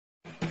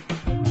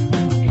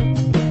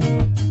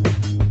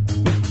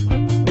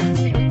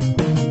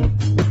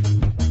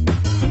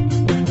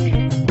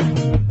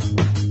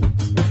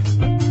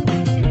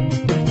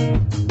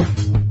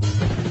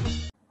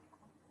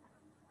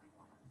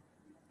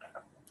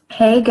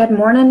Hey, good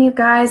morning, you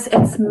guys.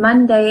 It's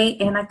Monday,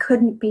 and I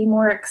couldn't be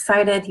more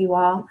excited, you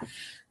all.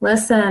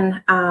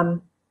 Listen, I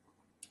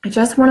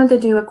just wanted to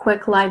do a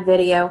quick live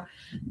video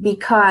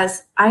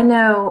because I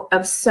know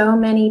of so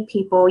many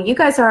people. You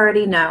guys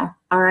already know,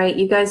 all right?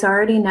 You guys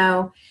already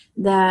know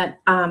that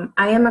I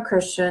am a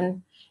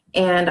Christian,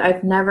 and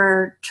I've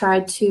never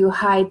tried to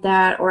hide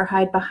that or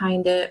hide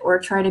behind it or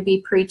try to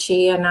be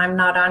preachy, and I'm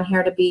not on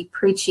here to be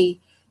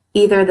preachy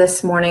either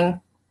this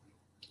morning.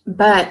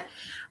 But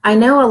I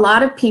know a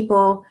lot of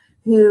people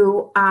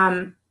who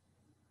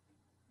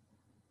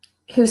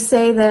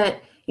say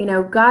that,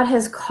 God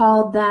has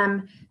called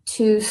them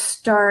to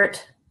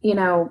start,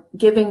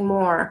 giving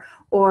more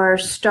or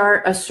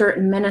start a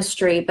certain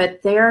ministry,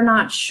 but they're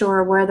not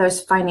sure where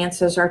those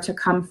finances are to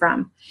come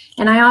from.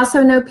 And I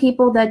also know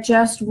people that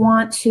just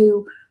want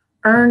to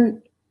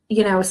earn,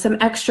 some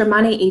extra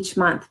money each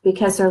month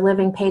because they're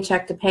living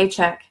paycheck to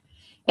paycheck.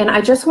 And I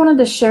just wanted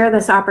to share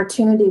this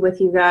opportunity with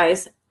you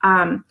guys.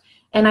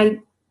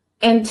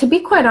 And to be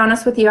quite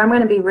honest with you, I'm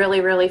going to be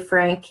really, really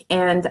frank,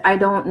 and I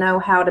don't know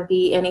how to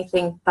be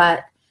anything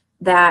but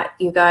that,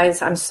 you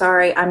guys. I'm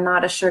sorry, I'm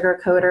not a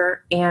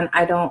sugarcoater, and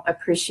I don't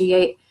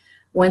appreciate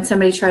when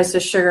somebody tries to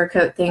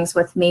sugarcoat things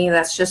with me.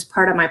 That's just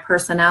part of my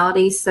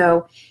personality.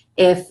 So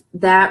if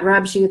that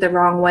rubs you the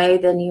wrong way,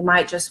 then you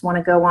might just want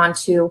to go on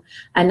to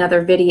another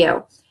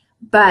video.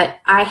 But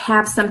I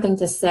have something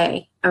to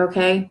say,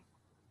 okay?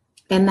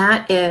 And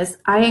that is,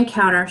 I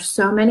encounter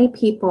so many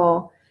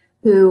people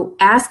who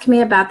ask me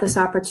about this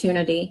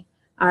opportunity,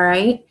 all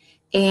right?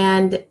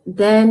 And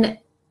then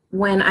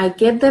when I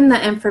give them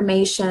the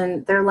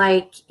information, they're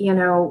like,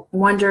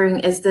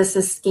 wondering, is this a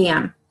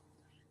scam?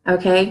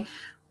 Okay?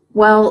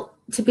 Well,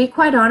 to be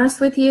quite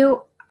honest with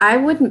you, I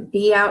wouldn't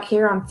be out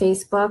here on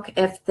Facebook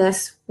if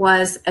this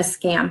was a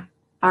scam,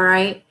 all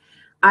right?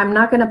 I'm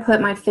not going to put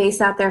my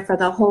face out there for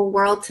the whole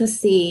world to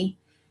see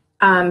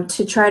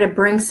to try to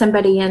bring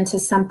somebody into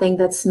something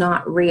that's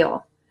not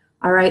real.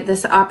 All right,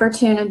 this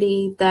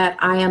opportunity that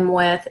I am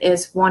with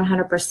is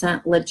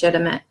 100%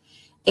 legitimate.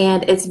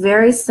 And it's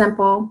very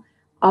simple.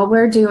 All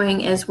we're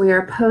doing is we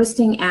are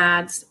posting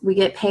ads. We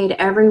get paid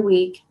every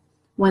week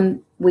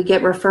when we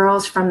get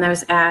referrals from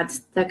those ads.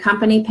 The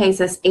company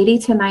pays us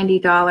 $80 to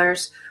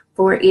 $90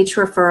 for each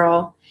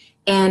referral.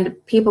 And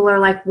people are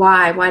like,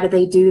 why? Why do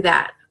they do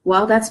that?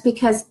 Well, that's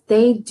because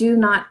they do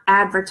not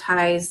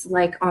advertise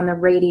like on the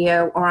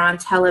radio or on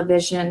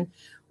television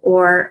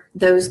or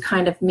those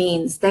kind of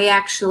means. They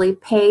actually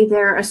pay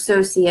their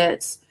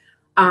associates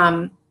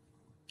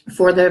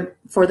for the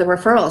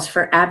referrals,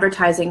 for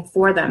advertising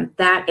for them.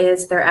 That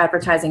is their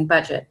advertising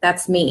budget.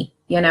 That's me,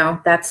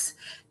 that's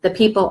the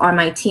people on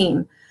my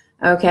team,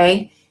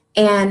 okay?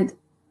 And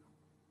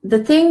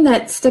the thing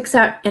that sticks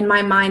out in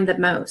my mind the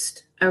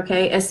most,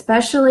 okay,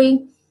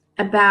 especially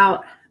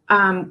about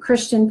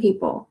Christian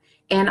people,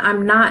 and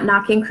I'm not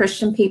knocking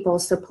Christian people,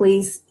 so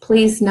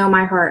please know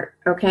my heart,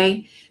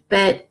 okay?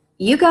 But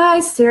you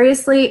guys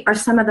seriously are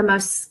some of the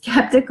most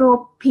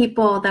skeptical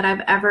people that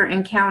I've ever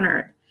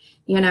encountered,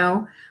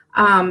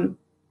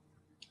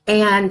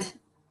 and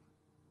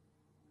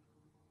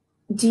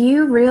do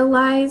you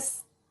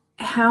realize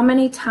how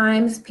many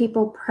times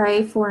people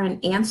pray for an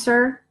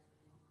answer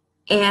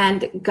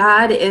and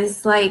God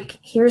is like,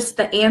 here's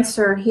the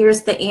answer,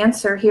 here's the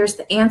answer, here's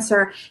the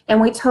answer,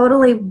 and we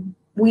totally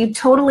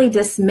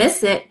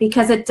dismiss it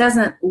because it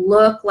doesn't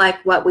look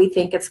like what we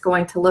think it's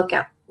going to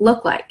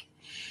look like.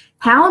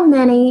 How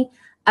many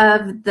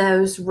of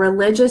those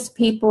religious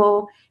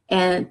people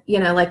and,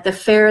 like the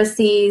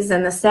Pharisees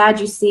and the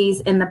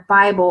Sadducees in the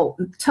Bible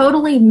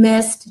totally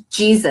missed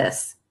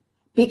Jesus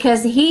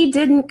because he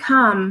didn't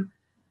come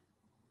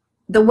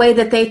the way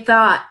that they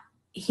thought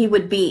he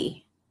would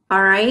be,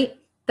 all right?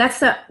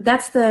 That's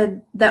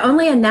the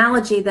only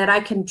analogy that I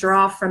can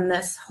draw from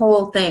this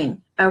whole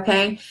thing,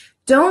 okay?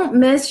 Don't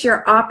miss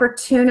your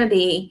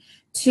opportunity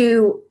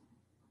to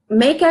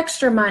make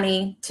extra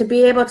money, to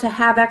be able to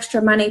have extra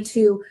money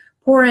to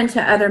pour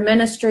into other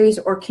ministries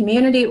or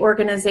community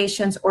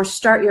organizations or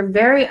start your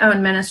very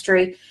own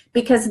ministry,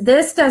 because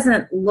this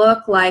doesn't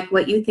look like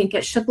what you think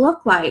it should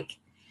look like.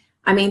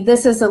 I mean,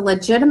 this is a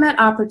legitimate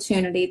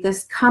opportunity.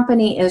 This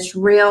company is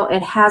real.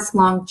 It has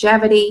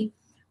longevity.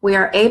 We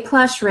are A+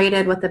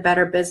 rated with the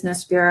Better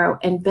Business Bureau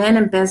and been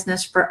in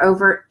business for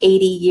over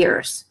 80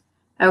 years,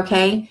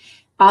 okay?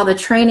 All the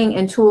training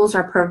and tools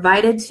are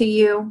provided to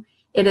you.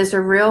 It is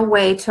a real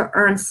way to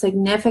earn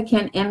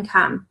significant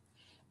income.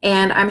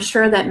 And I'm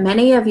sure that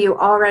many of you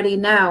already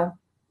know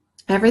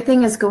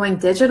everything is going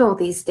digital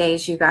these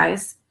days, you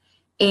guys.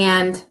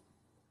 And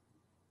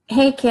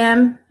hey,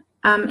 Kim.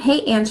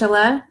 Hey,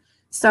 Angela.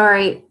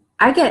 Sorry,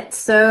 I get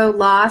so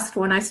lost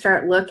when I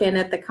start looking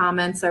at the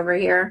comments over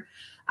here.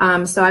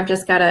 So I've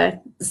just got to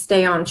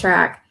stay on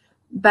track.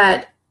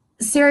 But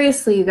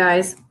seriously, you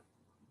guys,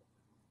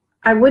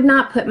 I would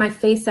not put my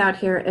face out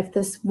here if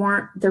this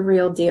weren't the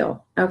real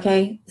deal,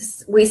 okay?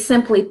 We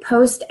simply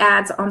post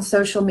ads on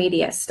social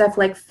media, stuff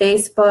like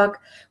Facebook.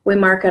 We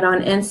market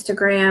on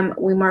Instagram.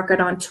 We market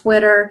on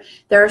Twitter.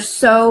 There are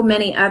so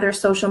many other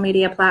social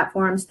media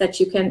platforms that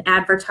you can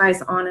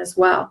advertise on as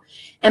well.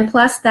 And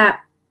plus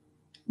that,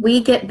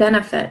 we get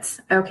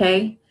benefits,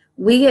 okay?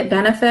 We get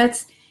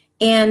benefits,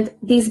 and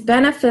these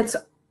benefits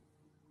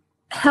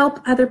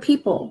help other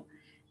people.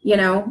 You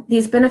know,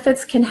 these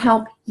benefits can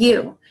help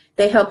you.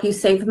 They help you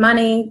save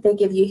money. They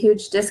give you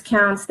huge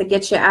discounts. They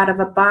get you out of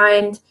a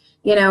bind,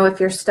 you know, if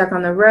you're stuck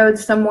on the road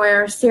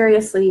somewhere.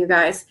 Seriously, you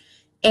guys.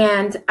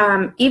 And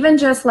even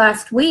just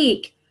last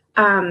week,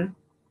 my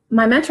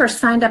mentor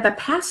signed up a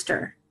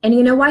pastor. And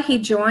you know why he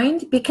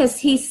joined? Because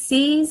he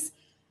sees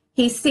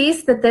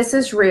that this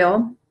is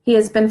real. He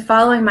has been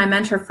following my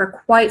mentor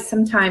for quite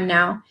some time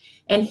now.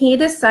 And he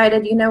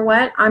decided, you know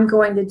what, I'm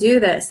going to do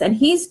this. And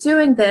he's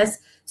doing this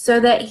so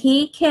that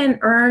he can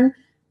earn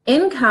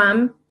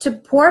income to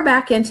pour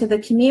back into the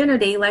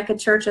community like a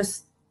church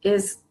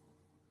is,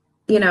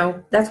 you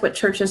know, that's what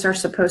churches are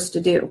supposed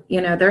to do.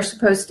 You know, they're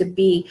supposed to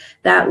be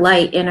that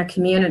light in a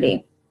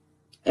community.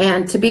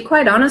 And to be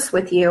quite honest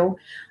with you,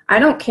 I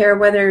don't care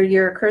whether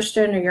you're a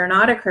Christian or you're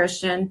not a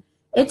Christian.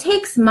 It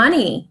takes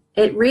money.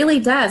 It really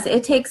does.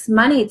 It takes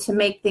money to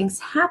make things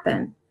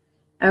happen.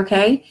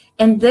 Okay.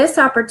 And this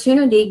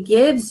opportunity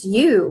gives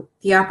you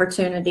the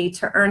opportunity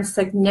to earn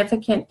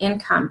significant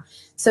income.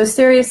 So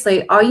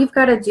seriously, all you've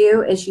got to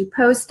do is you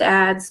post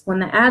ads. When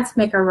the ads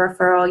make a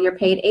referral, you're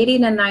paid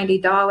 $80 to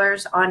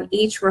 $90 on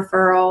each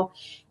referral,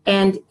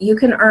 and you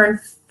can earn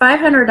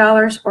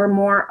 $500 or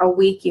more a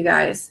week, you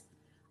guys.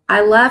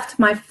 I left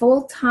my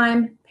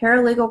full-time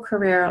paralegal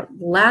career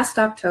last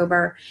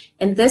October,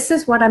 and this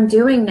is what I'm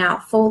doing now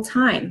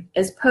full-time,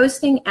 is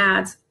posting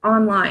ads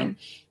online.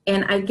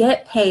 And I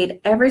get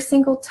paid every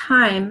single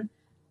time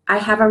I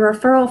have a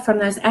referral from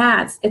those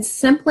ads. It's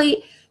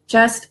simply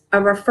just a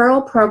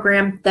referral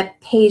program that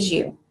pays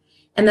you.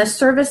 And the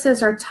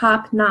services are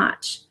top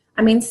notch.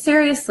 I mean,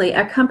 seriously,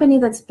 a company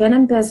that's been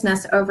in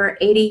business over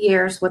 80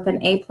 years with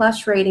an A+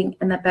 rating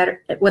in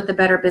with the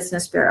Better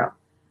Business Bureau.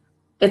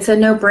 It's a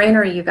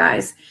no-brainer, you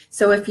guys.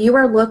 So if you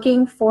are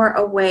looking for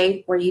a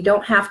way where you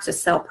don't have to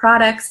sell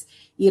products,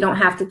 you don't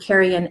have to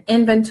carry an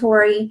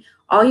inventory,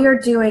 all you're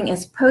doing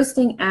is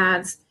posting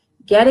ads,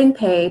 getting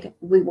paid.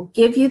 We will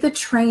give you the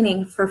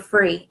training for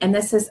free. And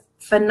this is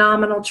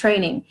phenomenal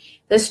training.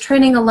 This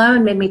training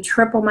alone made me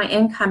triple my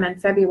income in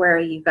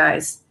February, you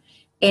guys.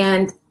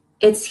 And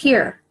it's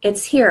here.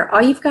 It's here.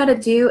 All you've got to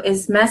do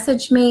is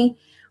message me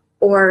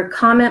or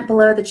comment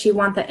below that you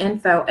want the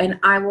info, and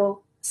I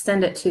will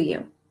send it to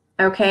you.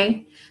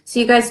 Okay? So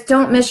you guys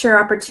don't miss your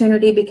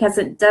opportunity because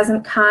it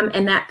doesn't come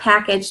in that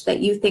package that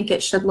you think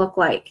it should look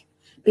like.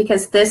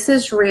 Because this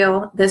is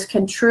real. This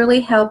can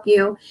truly help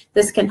you.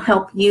 This can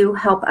help you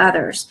help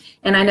others.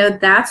 And I know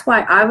that's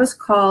why I was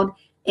called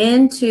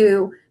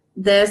into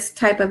this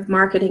type of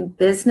marketing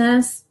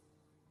business,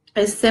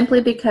 is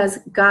simply because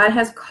God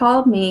has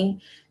called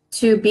me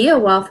to be a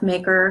wealth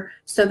maker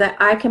so that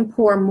I can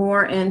pour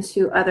more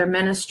into other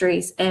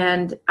ministries.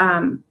 And,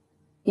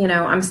 you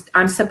know,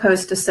 I'm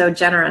supposed to sow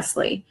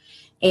generously.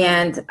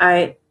 And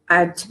I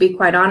to be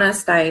quite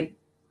honest, I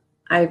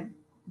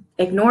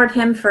ignored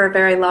him for a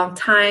very long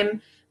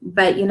time,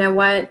 but you know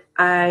what?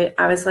 I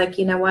was like,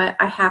 you know what?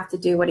 I have to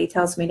do what he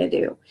tells me to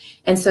do.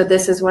 And so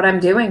this is what I'm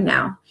doing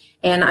now.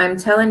 And I'm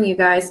telling you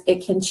guys,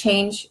 it can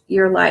change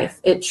your life.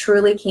 It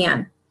truly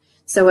can.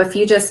 So if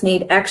you just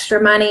need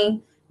extra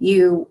money,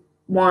 you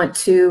want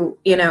to,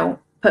 you know,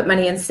 put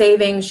money in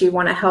savings, you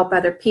want to help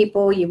other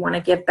people, you want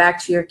to give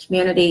back to your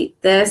community,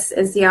 this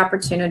is the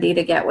opportunity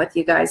to get with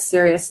you guys.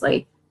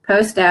 Seriously,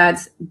 post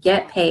ads,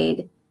 get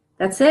paid.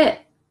 That's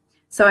it.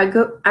 So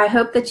I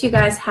hope that you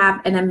guys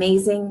have an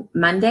amazing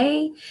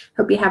Monday.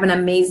 Hope you have an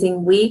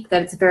amazing week,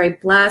 that it's very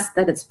blessed,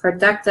 that it's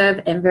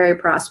productive and very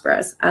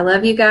prosperous. I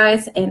love you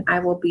guys, and I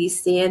will be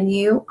seeing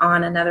you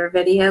on another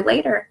video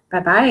later.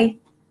 Bye-bye.